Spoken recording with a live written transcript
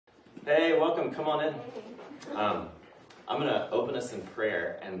Hey, welcome. Come on in. I'm going to open us in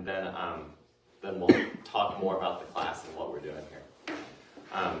prayer, and then we'll talk more about the class and what we're doing here.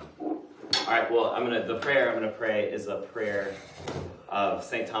 All right. Well, the prayer I'm going to pray is a prayer of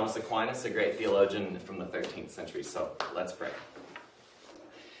St. Thomas Aquinas, a great theologian from the 13th century. So let's pray.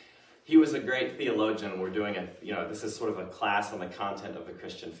 He was a great theologian. We're doing this is sort of a class on the content of the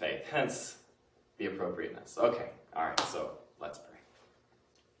Christian faith, hence the appropriateness. Okay. All right. So let's pray.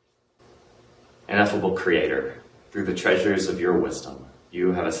 Ineffable Creator, through the treasures of your wisdom,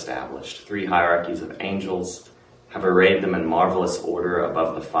 you have established 3 hierarchies of angels, have arrayed them in marvelous order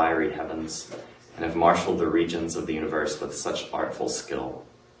above the fiery heavens, and have marshaled the regions of the universe with such artful skill.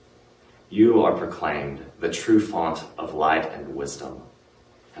 You are proclaimed the true font of light and wisdom,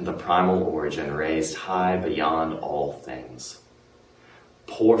 and the primal origin raised high beyond all things.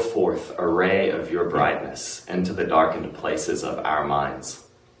 Pour forth a ray of your brightness into the darkened places of our minds.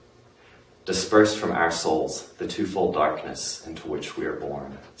 Disperse from our souls the twofold darkness into which we are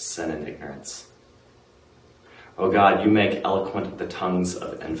born, sin and ignorance. O God, you make eloquent the tongues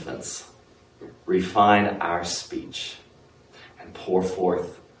of infants. Refine our speech and pour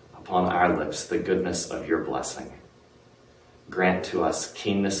forth upon our lips the goodness of your blessing. Grant to us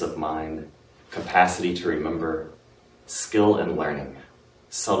keenness of mind, capacity to remember, skill in learning,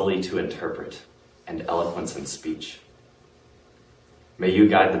 subtlety to interpret, and eloquence in speech. May you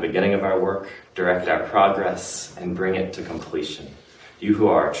guide the beginning of our work, direct our progress, and bring it to completion. You who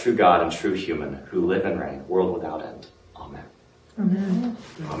are a true God and true human, who live and reign, world without end. Amen. Amen.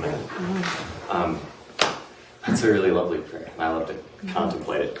 Amen. That's a really lovely prayer, and I love to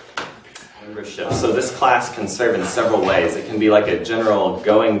contemplate it. Membership. So this class can serve in several ways. It can be like a general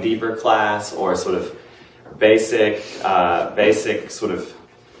going deeper class, or sort of basic sort of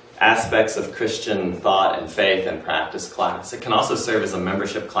aspects of Christian thought and faith and practice class. It can also serve as a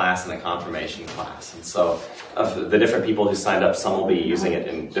membership class and a confirmation class. And so of the different people who signed up, some will be using it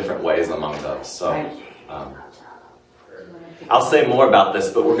in different ways among those. So I'll say more about this,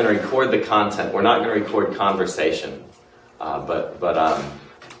 but we're going to record the content. We're not going to record conversation.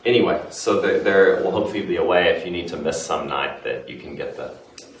 Anyway, so there will hopefully be a way if you need to miss some night that you can get the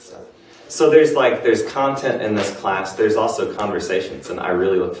stuff. So there's content in this class. There's also conversations, and I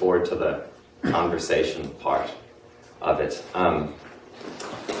really look forward to the conversation part of it. I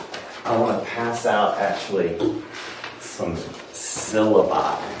want to pass out actually some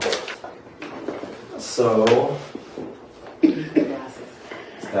syllabi. So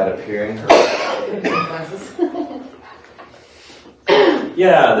is that appearing?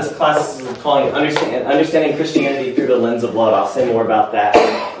 Yeah, this class is calling Understanding Christianity Through the Lens of Love. I'll say more about that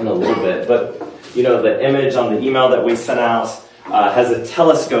in a little bit. But, the image on the email that we sent out has a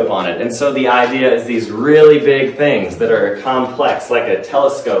telescope on it. And so the idea is these really big things that are complex, like a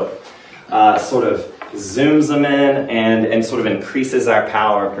telescope, sort of zooms them in and sort of increases our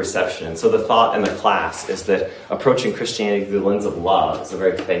power of perception. And so the thought in the class is that approaching Christianity through the lens of love is a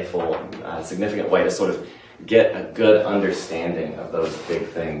very faithful, significant way to sort of get a good understanding of those big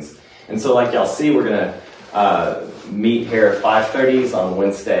things. And so like y'all see, we're going to meet here at 5:30 on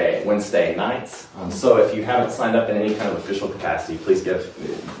Wednesday nights. So if you haven't signed up in any kind of official capacity, please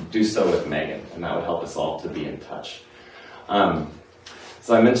do so with Megan, and that would help us all to be in touch. So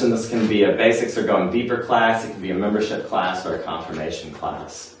I mentioned this can be a basics or going deeper class. It can be a membership class or a confirmation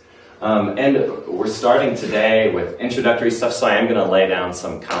class. And we're starting today with introductory stuff, so I am going to lay down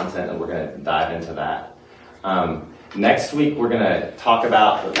some content and we're going to dive into that. Next week, we're going to talk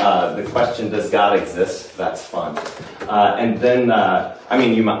about the question, does God exist? That's fun. And then,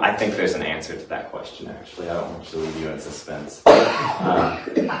 I think there's an answer to that question, actually. I don't want to leave you in suspense.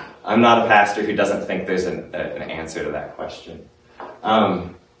 I'm not a pastor who doesn't think there's an answer to that question.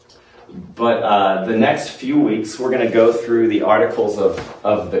 But the next few weeks, we're going to go through the articles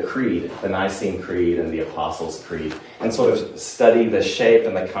of the Creed, the Nicene Creed and the Apostles' Creed, and sort of study the shape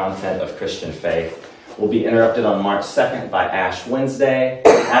and the content of Christian faith. We'll be interrupted on March 2nd by Ash Wednesday.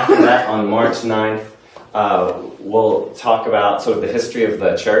 After that, on March 9th, we'll talk about sort of the history of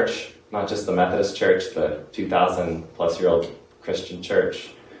the church, not just the Methodist church, the 2,000-plus-year-old Christian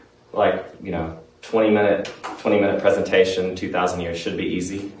church. 20-minute presentation, 2,000 years should be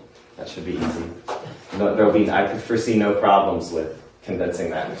easy. That should be easy. I could foresee no problems with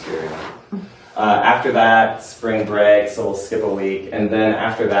condensing that material. After that, spring break, so we'll skip a week. And then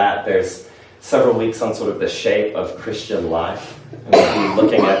after that, there's several weeks on sort of the shape of Christian life. And we'll be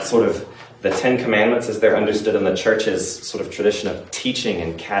looking at sort of the 10 Commandments as they're understood in the church's sort of tradition of teaching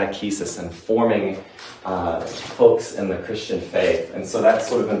and catechesis and forming folks in the Christian faith. And so that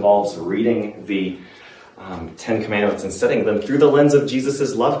sort of involves reading the Ten Commandments and studying them through the lens of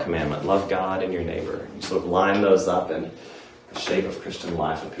Jesus' love commandment, love God and your neighbor. You sort of line those up and the shape of Christian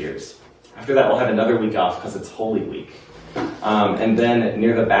life appears. After that, we'll have another week off because it's Holy Week. And then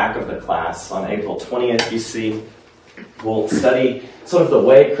near the back of the class, on April 20th, you see, we'll study sort of the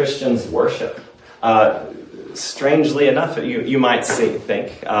way Christians worship. Strangely enough, you might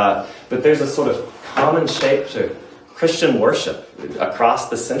think, but there's a sort of common shape to Christian worship across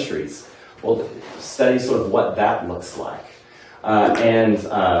the centuries. We'll study sort of what that looks like. And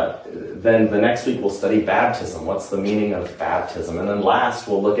then the next week we'll study baptism. What's the meaning of baptism? And then last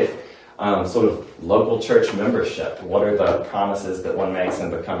we'll look at sort of local church membership. What are the promises that one makes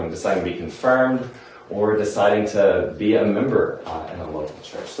in deciding to be confirmed or deciding to be a member in a local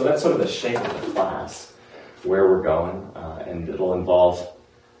church? So that's sort of the shape of the class, where we're going, and it'll involve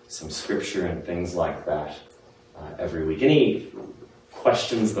some scripture and things like that every week. Any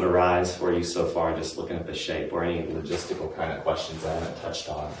questions that arise for you so far, just looking at the shape, or any logistical kind of questions I haven't touched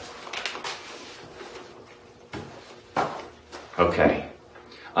on? Okay.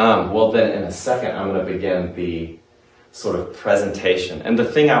 Well, then in a second, I'm going to begin the sort of presentation. And the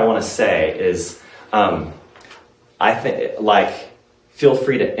thing I want to say is, I think, feel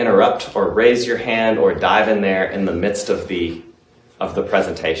free to interrupt or raise your hand or dive in there in the midst of the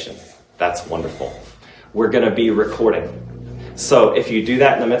presentation. That's wonderful. We're going to be recording. So if you do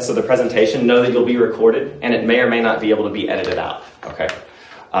that in the midst of the presentation, know that you'll be recorded, and it may or may not be able to be edited out, okay?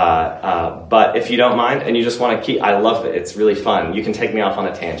 But if you don't mind, and you just want to keep, I love it, it's really fun. You can take me off on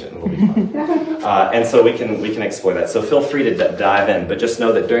a tangent, it'll be fun. And so we can explore that. So feel free to dive in, but just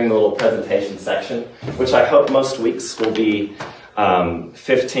know that during the little presentation section, which I hope most weeks will be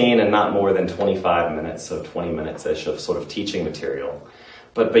 15 and not more than 25 minutes, so 20 minutes-ish of sort of teaching material.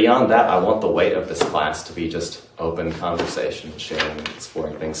 But beyond that, I want the weight of this class to be just open conversation, sharing,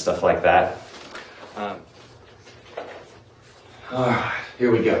 exploring things, stuff like that. All right,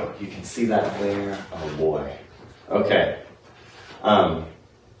 here we go. You can see that there. Oh boy. Okay.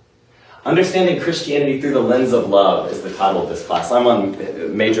 Understanding Christianity through the lens of love is the title of this class. I'm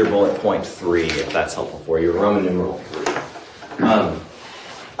on major bullet point 3, if that's helpful for you, Roman numeral 3.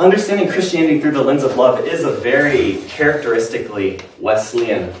 Understanding Christianity through the lens of love is a very characteristically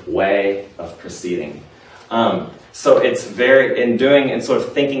Wesleyan way of proceeding. So it's in sort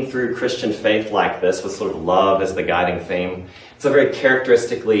of thinking through Christian faith like this, with sort of love as the guiding theme, it's a very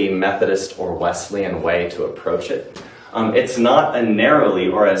characteristically Methodist or Wesleyan way to approach it. It's not a narrowly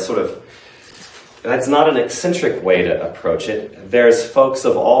or a sort of, that's not an eccentric way to approach it. There's folks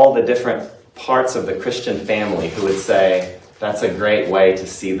of all the different parts of the Christian family who would say, that's a great way to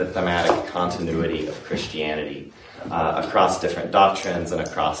see the thematic continuity of Christianity across different doctrines and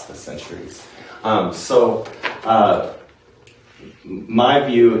across the centuries. My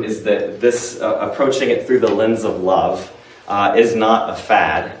view is that this approaching it through the lens of love is not a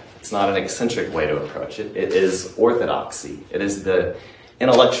fad. It's not an eccentric way to approach it. It is orthodoxy. It is the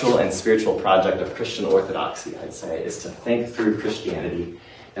intellectual and spiritual project of Christian orthodoxy, I'd say, is to think through Christianity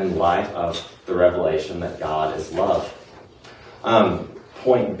in light of the revelation that God is love.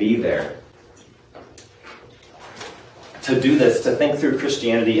 Point B there. To do this, to think through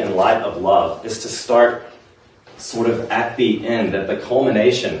Christianity in light of love, is to start sort of at the end, at the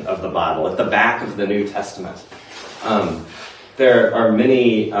culmination of the Bible, at the back of the New Testament. There are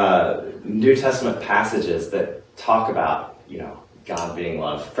many New Testament passages that talk about, God being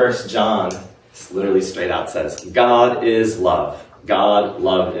love. 1 John, literally straight out says, God is love. God,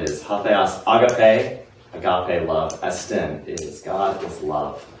 love is. Hatheos agape. Agape love, esten is, God is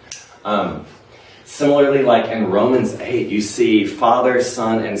love. Similarly, like in Romans 8, you see Father,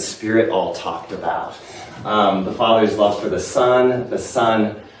 Son, and Spirit all talked about. The Father's love for the Son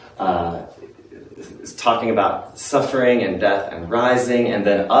is talking about suffering and death and rising, and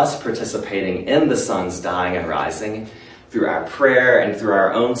then us participating in the Son's dying and rising through our prayer and through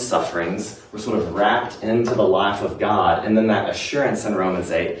our own sufferings. We're sort of wrapped into the life of God, and then that assurance in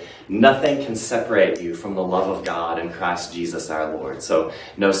Romans 8, nothing can separate you from the love of God in Christ Jesus our Lord. So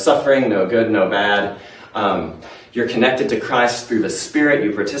no suffering, no good, no bad. You're connected to Christ through the Spirit.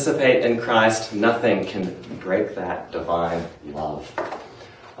 You participate in Christ. Nothing can break that divine love.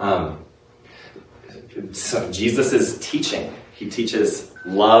 So Jesus is teaching. He teaches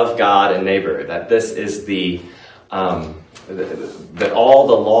love God and neighbor, that this is that all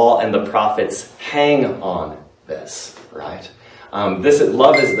the law and the prophets hang on this, right? Love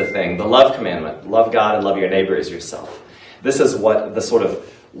is the thing, the love commandment. Love God and love your neighbor as yourself. This is what the sort of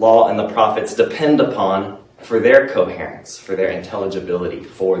law and the prophets depend upon for their coherence, for their intelligibility,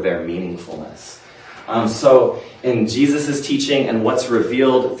 for their meaningfulness. So in Jesus' teaching and what's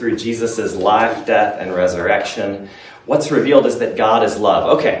revealed through Jesus' life, death, and resurrection, what's revealed is that God is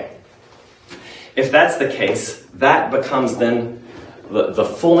love. Okay, if that's the case, that becomes then the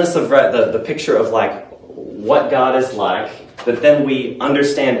fullness of the picture of like what God is like, that then we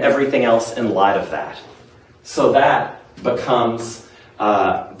understand everything else in light of that. So that becomes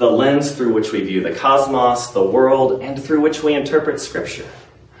the lens through which we view the cosmos, the world, and through which we interpret Scripture.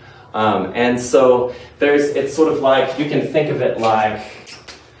 And so it's sort of like, you can think of it like,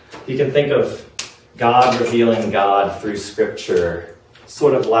 you can think of God revealing God through Scripture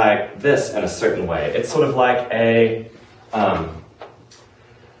sort of like this in a certain way. It's sort of like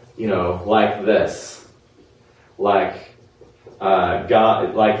like this. Like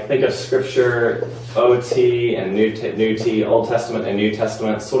God, like think of Scripture, OT and New T, Old Testament and New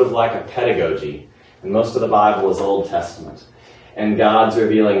Testament, sort of like a pedagogy. And most of the Bible is Old Testament. And God's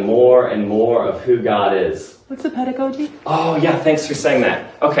revealing more and more of who God is. What's a pedagogy? Oh, yeah, thanks for saying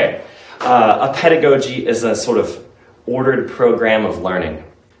that. Okay. A pedagogy is a sort of ordered program of learning.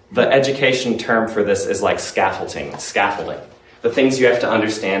 The education term for this is like scaffolding. The things you have to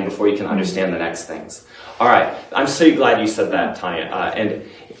understand before you can understand the next things. All right. I'm so glad you said that, Tanya. And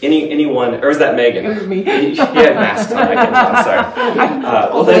anyone, or is that Megan? It was me. You had masked on. I'm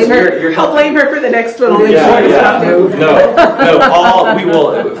sorry. Well, that's, you're helping. I'll blame her for the next one. Yeah. No. All we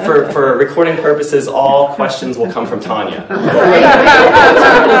will for recording purposes. All questions will come from Tanya.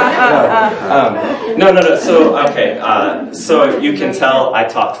 No. So okay. So you can tell I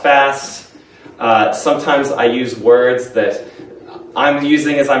talk fast. Sometimes I use words that I'm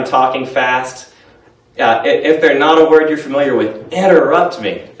using as I'm talking fast. If they're not a word you're familiar with, interrupt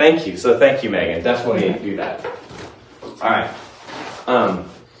me. Thank you. So thank you, Megan. Definitely do that. All right.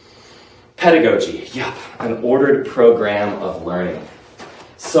 Pedagogy. Yeah, an ordered program of learning.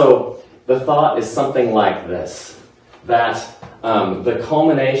 So the thought is something like this, that the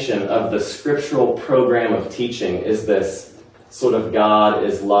culmination of the scriptural program of teaching is this sort of God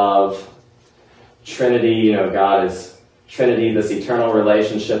is love, Trinity, God is Trinity, this eternal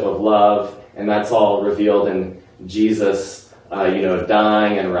relationship of love, and that's all revealed in Jesus,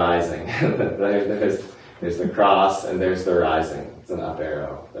 dying and rising. There's the cross and there's the rising. It's an up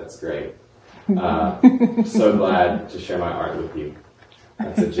arrow. That's great. So glad to share my art with you.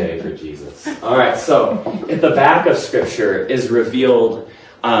 That's a J for Jesus. All right, so at the back of Scripture is revealed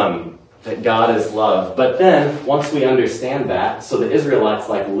that God is love. But then, once we understand that, so the Israelites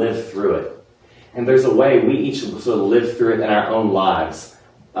live through it. And there's a way we each sort of live through it in our own lives.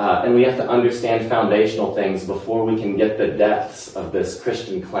 And we have to understand foundational things before we can get the depths of this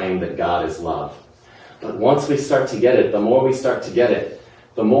Christian claim that God is love. But once we start to get it, the more we start to get it,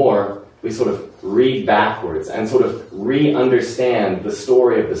 the more we sort of read backwards and sort of re-understand the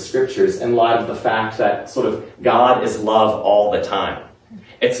story of the Scriptures in light of the fact that sort of God is love all the time.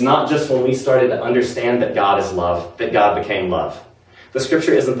 It's not just when we started to understand that God is love that God became love. The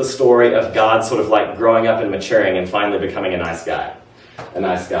Scripture isn't the story of God sort of growing up and maturing and finally becoming a nice guy. A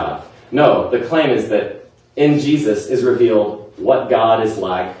nice God. No, the claim is that in Jesus is revealed what God is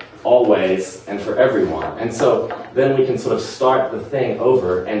like always and for everyone. And so then we can sort of start the thing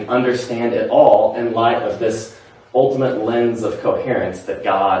over and understand it all in light of this ultimate lens of coherence that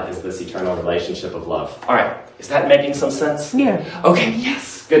God is this eternal relationship of love. All right, is that making some sense? Yeah. Okay,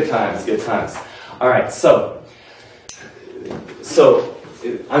 yes. Good times. All right, so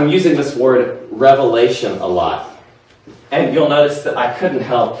I'm using this word revelation a lot. And you'll notice that I couldn't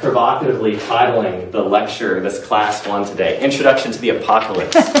help provocatively titling the lecture, this class one today, Introduction to the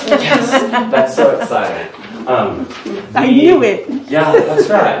Apocalypse. Yes, that's so exciting. I knew it. Yeah, that's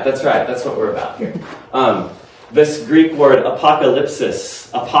right. That's what we're about here. This Greek word apocalypsis,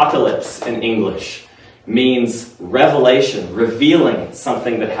 apocalypse in English, means revelation, revealing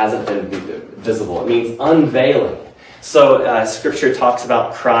something that hasn't been visible. It means unveiling. So Scripture talks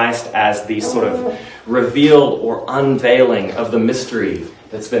about Christ as the sort of revealed or unveiling of the mystery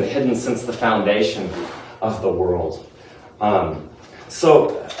that's been hidden since the foundation of the world.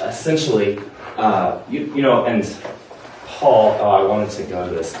 So essentially, and Paul, I wanted to go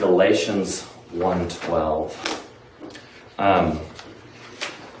to this, Galatians 1:12.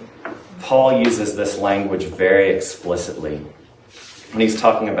 Paul uses this language very explicitly when he's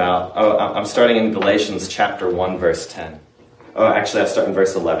talking about, I'm starting in Galatians chapter 1, verse 10. Oh, actually, I'll start in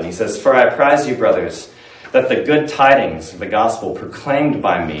verse 11. He says, "For I apprise you, brothers, that the good tidings of the gospel proclaimed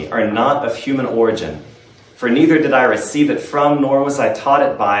by me are not of human origin. For neither did I receive it from, nor was I taught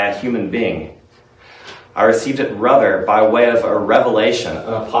it by a human being. I received it rather by way of a revelation,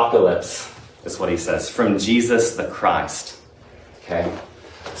 an apocalypse," is what he says, "from Jesus the Christ." Okay?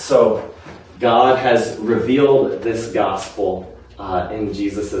 So, God has revealed this gospel in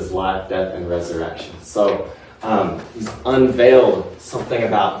Jesus' life, death, and resurrection. So he's unveiled something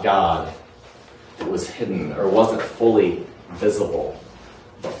about God that was hidden or wasn't fully visible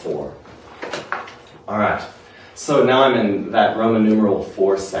before. All right. So now I'm in that Roman numeral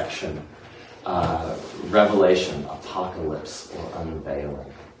 4 section. Revelation, apocalypse, or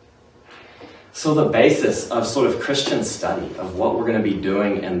unveiling. So the basis of sort of Christian study of what we're going to be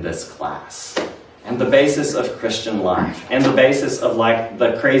doing in this class, and the basis of Christian life, and the basis of like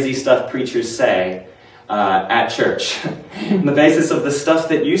the crazy stuff preachers say at church, and the basis of the stuff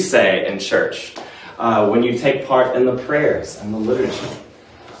that you say in church when you take part in the prayers and the liturgy.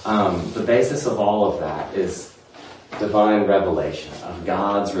 The basis of all of that is divine revelation of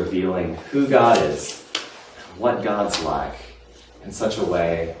God's revealing who God is, what God's like, in such a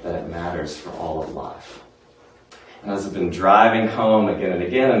way that it matters for all of life. And as I've been driving home again and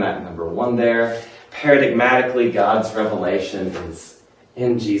again, and that number 1 there, paradigmatically, God's revelation is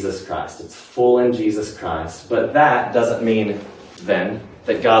in Jesus Christ. It's full in Jesus Christ, but that doesn't mean then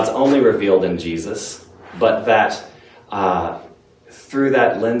that God's only revealed in Jesus, but that through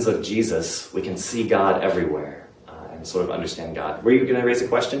that lens of Jesus, we can see God everywhere and sort of understand God. Were you going to raise a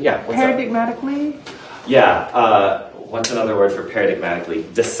question? Yeah. Paradigmatically? Yeah. What's another word for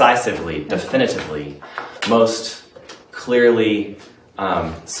paradigmatically? Decisively, definitively, most clearly.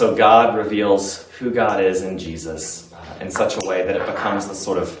 So God reveals who God is in Jesus in such a way that it becomes the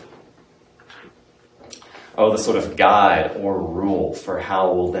sort of guide or rule for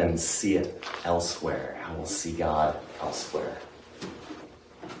how we'll then see it elsewhere, how we'll see God elsewhere.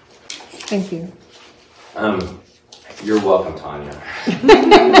 Thank you. You're welcome, Tanya.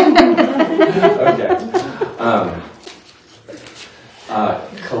 Okay.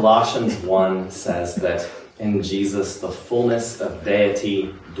 Colossians 1 says that in Jesus the fullness of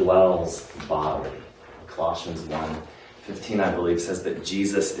deity dwells bodily. Colossians 1:15, I believe, says that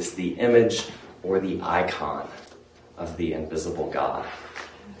Jesus is the image or the icon of the invisible God.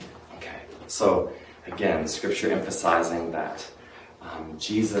 Okay, so again, Scripture emphasizing that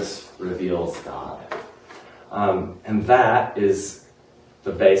Jesus reveals God. And that is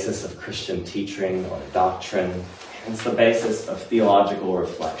the basis of Christian teaching or doctrine. It's the basis of theological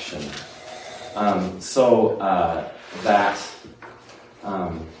reflection. That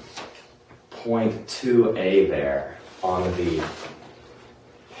point 2a there on the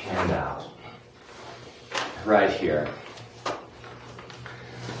handout, right here.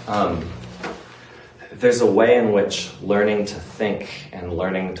 There's a way in which learning to think and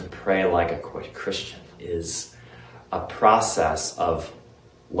learning to pray like a Christian is a process of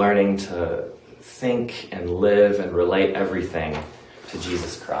learning to think and live and relate everything to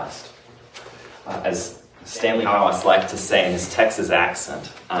Jesus Christ. As Stanley Hawass liked to say in his Texas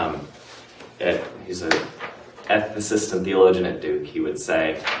accent, he's an ethicist and theologian at Duke, he would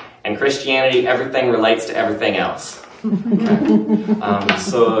say, in Christianity, everything relates to everything else. Okay?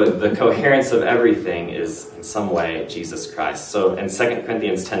 So the coherence of everything is in some way Jesus Christ. So in 2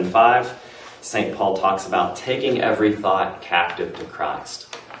 Corinthians 10:5, St. Paul talks about taking every thought captive to Christ,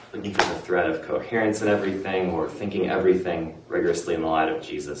 looking for the thread of coherence in everything, or thinking everything rigorously in the light of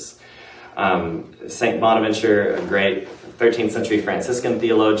Jesus. St. Bonaventure, a great 13th century Franciscan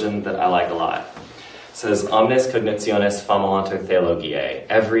theologian that I like a lot, says, omnes cognitiones famulantur theologiae.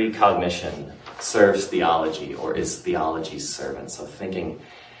 Every cognition serves theology, or is theology's servant. So thinking,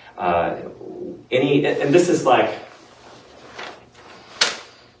 and this is like,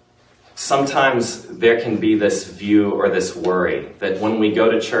 sometimes there can be this view or this worry that when we go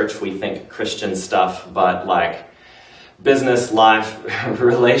to church, we think Christian stuff, but like business, life,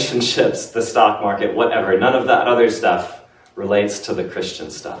 relationships, the stock market, whatever, none of that other stuff relates to the Christian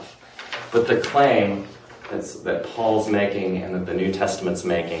stuff. But the claim that Paul's making and that the New Testament's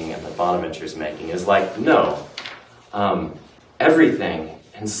making and that Bonaventure's making is like, no, everything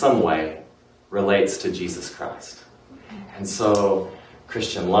in some way relates to Jesus Christ. And so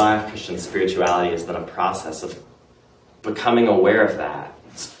Christian life, Christian spirituality is then a process of becoming aware of that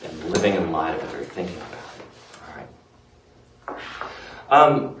and living in light of it or thinking about it. All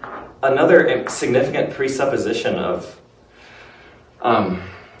right. Another significant presupposition of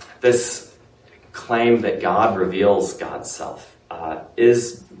this claim that God reveals God's self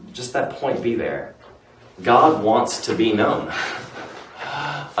is just that point B there. God wants to be known.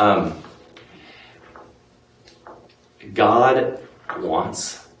 God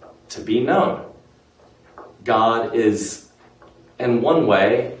wants to be known. God is, in one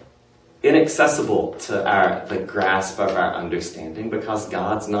way, inaccessible to the grasp of our understanding, because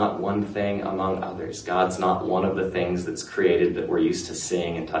God's not one thing among others. God's not one of the things that's created that we're used to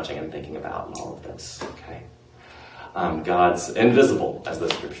seeing and touching and thinking about and all of this. Okay, God's invisible, as the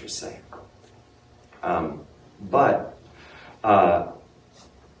scriptures say. But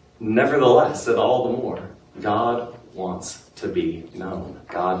nevertheless, and all the more, God wants to be known.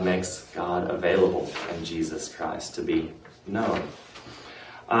 God makes God available in Jesus Christ to be known.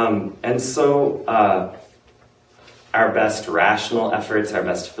 And so our best rational efforts, our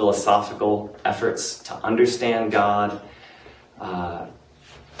best philosophical efforts to understand God, the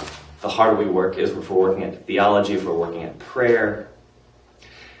harder we work is if we're working at theology, if we're working at prayer.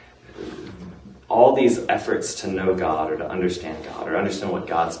 All these efforts to know God or to understand God or understand what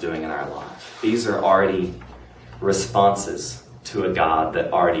God's doing in our life, these are already responses to a God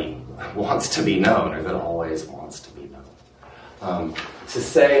that already wants to be known, or that always wants to be known. To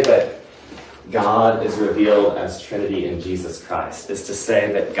say that God is revealed as Trinity in Jesus Christ is to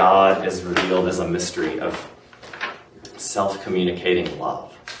say that God is revealed as a mystery of self-communicating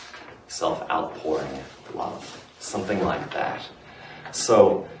love, self-outpouring love, something like that.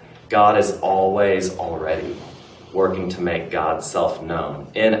 So God is always already working to make God's self known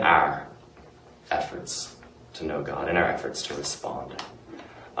in our efforts to know God, in our efforts to respond.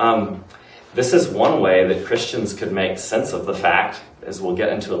 This is one way that Christians could make sense of the fact, as we'll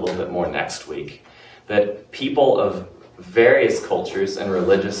get into a little bit more next week, that people of various cultures and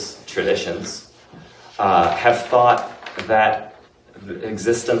religious traditions have thought that the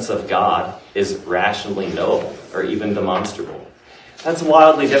existence of God is rationally knowable or even demonstrable. That's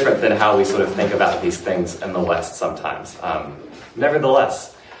wildly different than how we sort of think about these things in the West sometimes.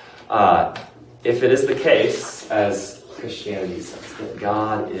 Nevertheless, if it is the case, as Christianity says, that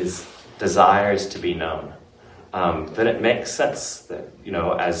God desires to be known, then it makes sense that,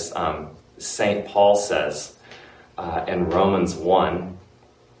 as St. Paul says in Romans 1,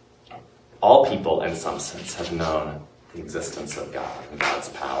 all people in some sense have known the existence of God and God's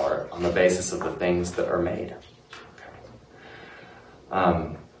power on the basis of the things that are made.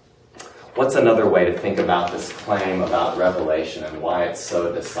 What's another way to think about this claim about revelation and why it's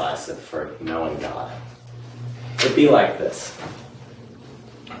so decisive for knowing God? It'd be like this.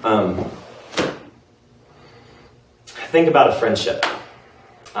 Think about a friendship.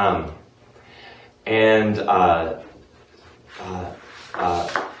 I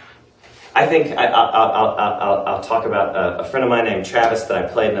think I'll talk about a friend of mine named Travis that I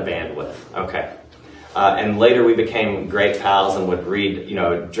played in a band with. Okay. And later we became great pals and would read,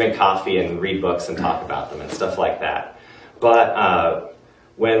 drink coffee and read books and talk about them and stuff like that. But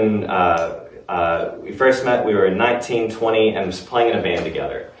when we first met, we were 19, 20, and was playing in a band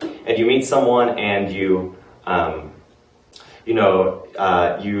together. And you meet someone and you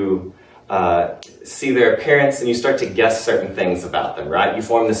see their appearance and you start to guess certain things about them, right? You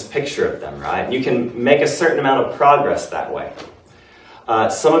form this picture of them, right? And you can make a certain amount of progress that way.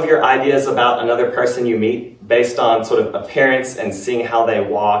 Some of your ideas about another person you meet based on sort of appearance and seeing how they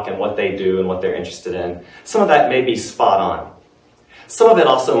walk and what they do and what they're interested in, some of that may be spot on. Some of it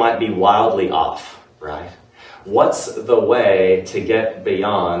also might be wildly off, right? What's the way to get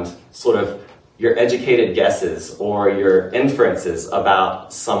beyond sort of your educated guesses or your inferences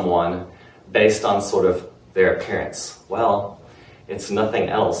about someone based on sort of their appearance? Well, it's nothing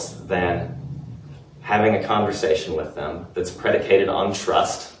else than having a conversation with them that's predicated on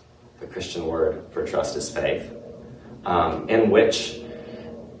trust. The Christian word for trust is faith, in which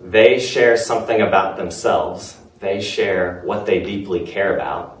they share something about themselves. They share what they deeply care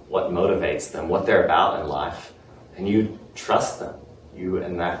about, what motivates them, what they're about in life, and you trust them. You,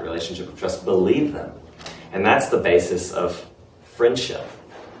 in that relationship of trust, believe them. And that's the basis of friendship.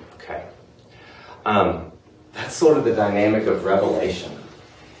 Okay. That's sort of the dynamic of revelation,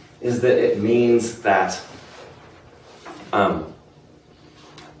 is that it means that our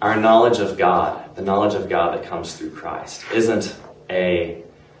knowledge of God, the knowledge of God that comes through Christ, isn't a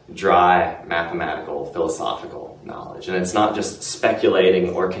dry mathematical, philosophical knowledge. And it's not just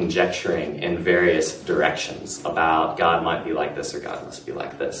speculating or conjecturing in various directions about God might be like this or God must be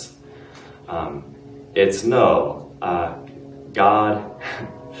like this. It's God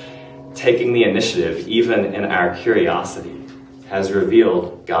taking the initiative, even in our curiosity, has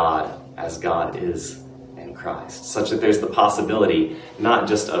revealed God as God is in Christ, such that there's the possibility not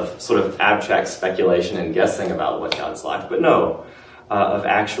just of sort of abstract speculation and guessing about what God's like, but of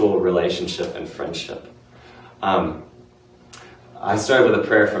actual relationship and friendship. I started with a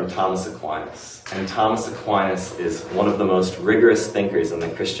prayer from Thomas Aquinas, and Thomas Aquinas is one of the most rigorous thinkers in the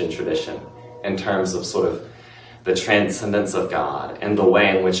Christian tradition in terms of sort of the transcendence of God and the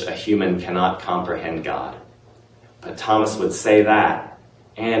way in which a human cannot comprehend God. But Thomas would say that,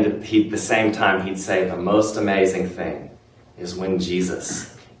 and at the same time he'd say the most amazing thing is when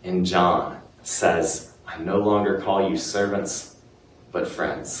Jesus in John says, I no longer call you servants, but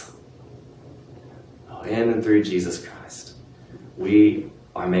friends. In and through Jesus Christ, we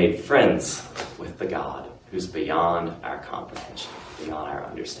are made friends with the God who's beyond our comprehension, beyond our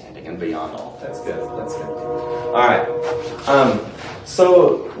understanding, and beyond all. That's good. That's good. All right.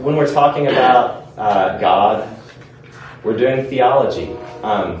 So when we're talking about God, we're doing theology.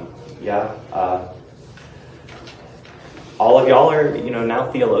 All of y'all are,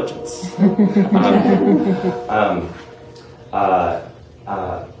 now theologians.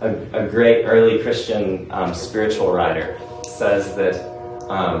 A great early Christian spiritual writer says that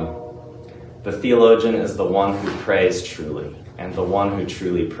the theologian is the one who prays truly, and the one who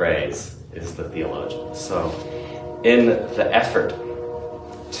truly prays is the theologian. So in the effort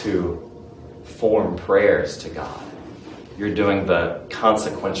to form prayers to God, you're doing the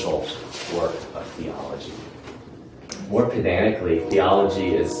consequential work of theology. More pedantically,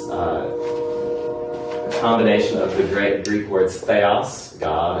 theology is a combination of the great Greek words theos,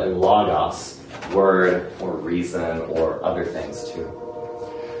 God, and logos, word or reason or other things too.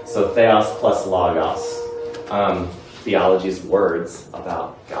 So theos plus logos, theology is words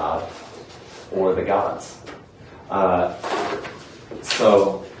about God or the gods.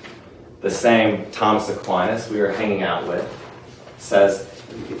 So the same Thomas Aquinas we were hanging out with says,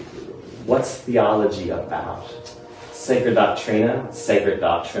 what's theology about? Sacred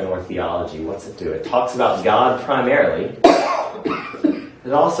doctrine or theology, what's it do? It talks about God primarily.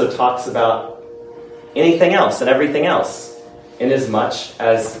 It also talks about anything else and everything else, inasmuch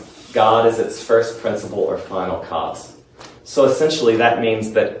as God is its first principle or final cause. So essentially that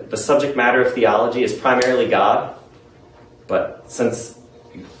means that the subject matter of theology is primarily God, but since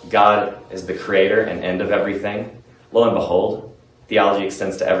God is the creator and end of everything, lo and behold, theology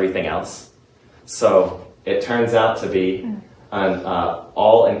extends to everything else. So it turns out to be an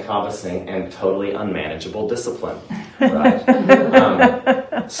all-encompassing and totally unmanageable discipline, right?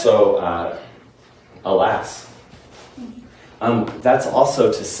 Alas. That's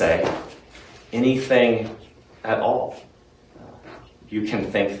also to say anything at all you can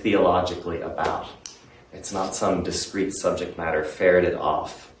think theologically about. It's not some discrete subject matter ferreted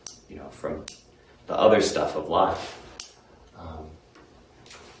off, from the other stuff of life.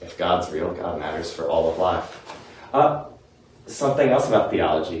 If God's real, God matters for all of life. Something else about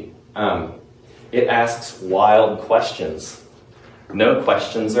theology. It asks wild questions. No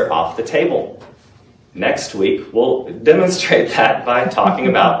questions are off the table. Next week, we'll demonstrate that by talking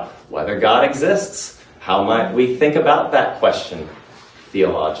about whether God exists. How might we think about that question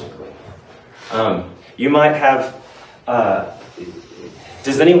theologically? You might have...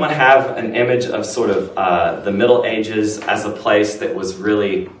 does anyone have an image of sort of the Middle Ages as a place that was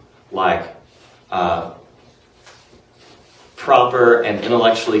really like proper and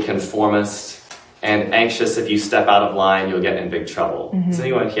intellectually conformist and anxious if you step out of line you'll get in big trouble? Does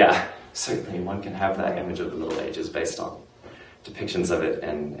anyone? Yeah, certainly one can have that image of the Middle Ages based on depictions of it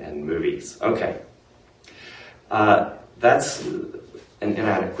in movies. Okay. That's an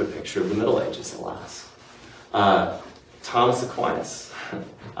inadequate picture of the Middle Ages, alas. Thomas Aquinas.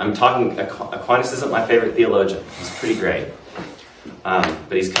 I'm talking, Aquinas isn't my favorite theologian. He's pretty great.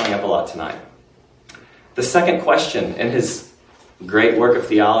 But he's coming up a lot tonight. The second question in his great work of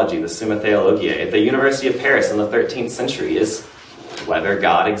theology, the Summa Theologiae, at the University of Paris in the 13th century is whether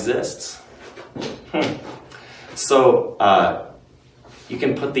God exists. So you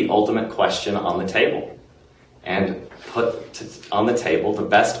can put the ultimate question on the table and put on the table the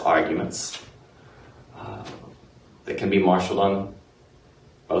best arguments that can be marshaled on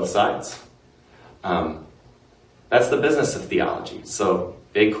both sides. That's the business of theology. So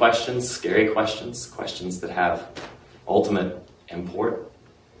big questions, scary questions, questions that have ultimate import.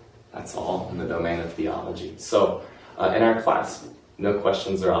 That's all in the domain of theology. So in our class, no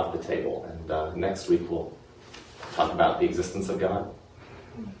questions are off the table. And next week we'll talk about the existence of God.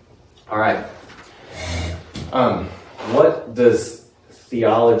 All right. What does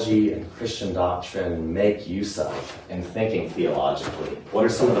theology and Christian doctrine make use of in thinking theologically? What are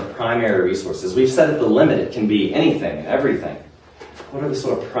some of the primary resources? We've said at the limit it can be anything and everything. What are the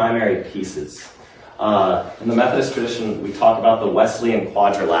sort of primary pieces? In the Methodist tradition, we talk about the Wesleyan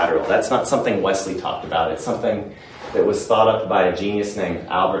quadrilateral. That's not something Wesley talked about. It's something that was thought up by a genius named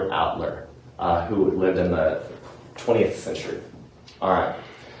Albert Outler, who lived in the 20th century. All right.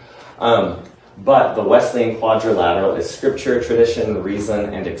 But the Wesleyan quadrilateral is scripture, tradition,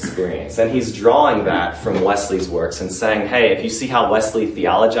 reason, and experience. And he's drawing that from Wesley's works and saying, hey, if you see how Wesley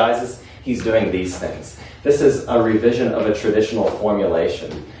theologizes, he's doing these things. This is a revision of a traditional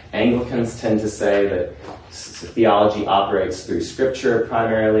formulation. Anglicans tend to say that theology operates through scripture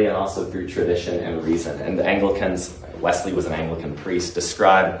primarily and also through tradition and reason. And the Anglicans, Wesley was an Anglican priest,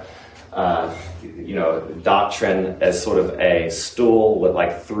 describe doctrine as sort of a stool with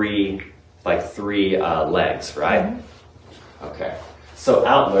like three legs, right? Mm-hmm. Okay. So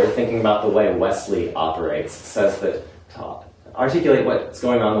Outler, thinking about the way Wesley operates, says that to articulate what's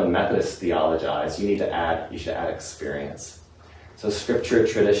going on when Methodists theologize, you should add experience. So scripture,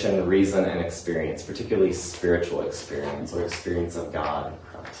 tradition, reason, and experience, particularly spiritual experience or experience of God in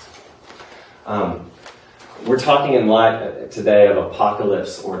Christ. We're talking in light today of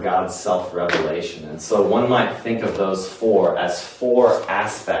apocalypse or God's self-revelation. And so one might think of those four as four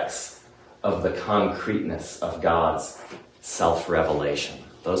aspects of the concreteness of God's self-revelation.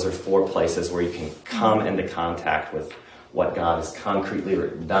 Those are four places where you can come into contact with what God has concretely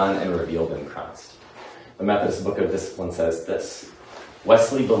done and revealed in Christ. The Methodist Book of Discipline says this: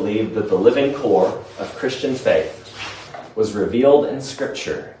 Wesley believed that the living core of Christian faith was revealed in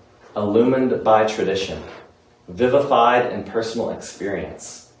Scripture, illumined by tradition, vivified in personal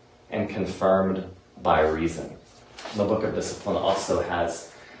experience, and confirmed by reason. The Book of Discipline also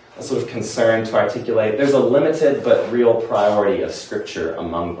has a sort of concern to articulate there's a limited but real priority of Scripture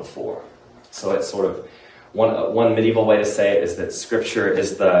among the four. So it's sort of one medieval way to say it is that Scripture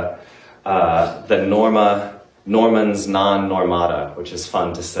is the Norman's non-normata, which is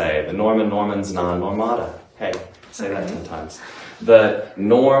fun to say. The Norman's non-normata. Hey, say that 10 times. The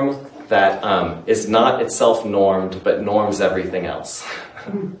norm that is not itself normed, but norms everything else.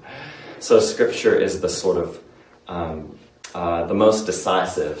 So Scripture is the sort of the most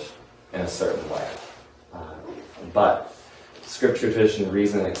decisive in a certain way. But Scripture, tradition,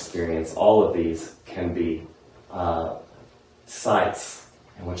 reason, and experience, all of these can be sites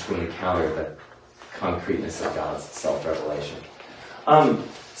in which we encounter the concreteness of God's self-revelation.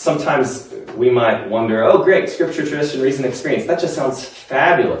 Sometimes we might wonder, oh great, Scripture, tradition, reason, experience. That just sounds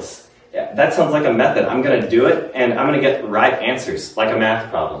fabulous. Yeah, that sounds like a method. I'm going to do it, and I'm going to get right answers, like a math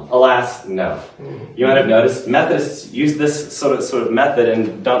problem. Alas, no. You might have noticed Methodists use this sort of method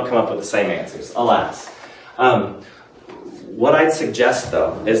and don't come up with the same answers. Alas. What I'd suggest,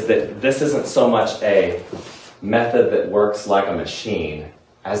 though, is that this isn't so much a method that works like a machine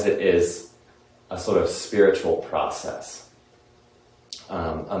as it is a sort of spiritual process,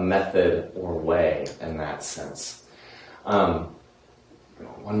 a method or way in that sense.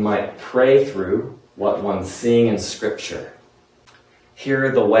 One might pray through what one's seeing in Scripture,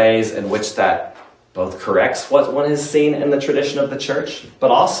 hear the ways in which that both corrects what one has seen in the tradition of the church, but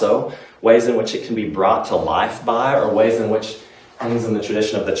also ways in which it can be brought to life by, or ways in which things in the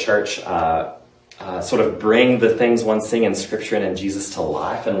tradition of the church sort of bring the things one's seeing in Scripture and in Jesus to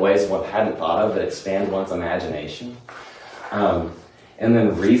life in ways one hadn't thought of that expand one's imagination. And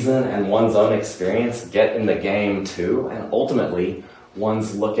then reason and one's own experience get in the game too, and ultimately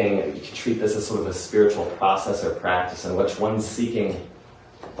one's looking, you can treat this as sort of a spiritual process or practice in which one's seeking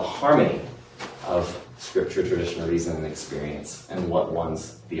the harmony of Scripture, tradition, reason, and experience, and what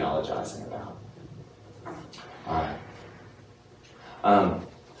one's theologizing about. All right.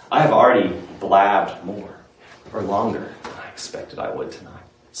 I have already blabbed more or longer than I expected I would tonight.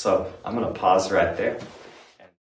 So I'm going to pause right there.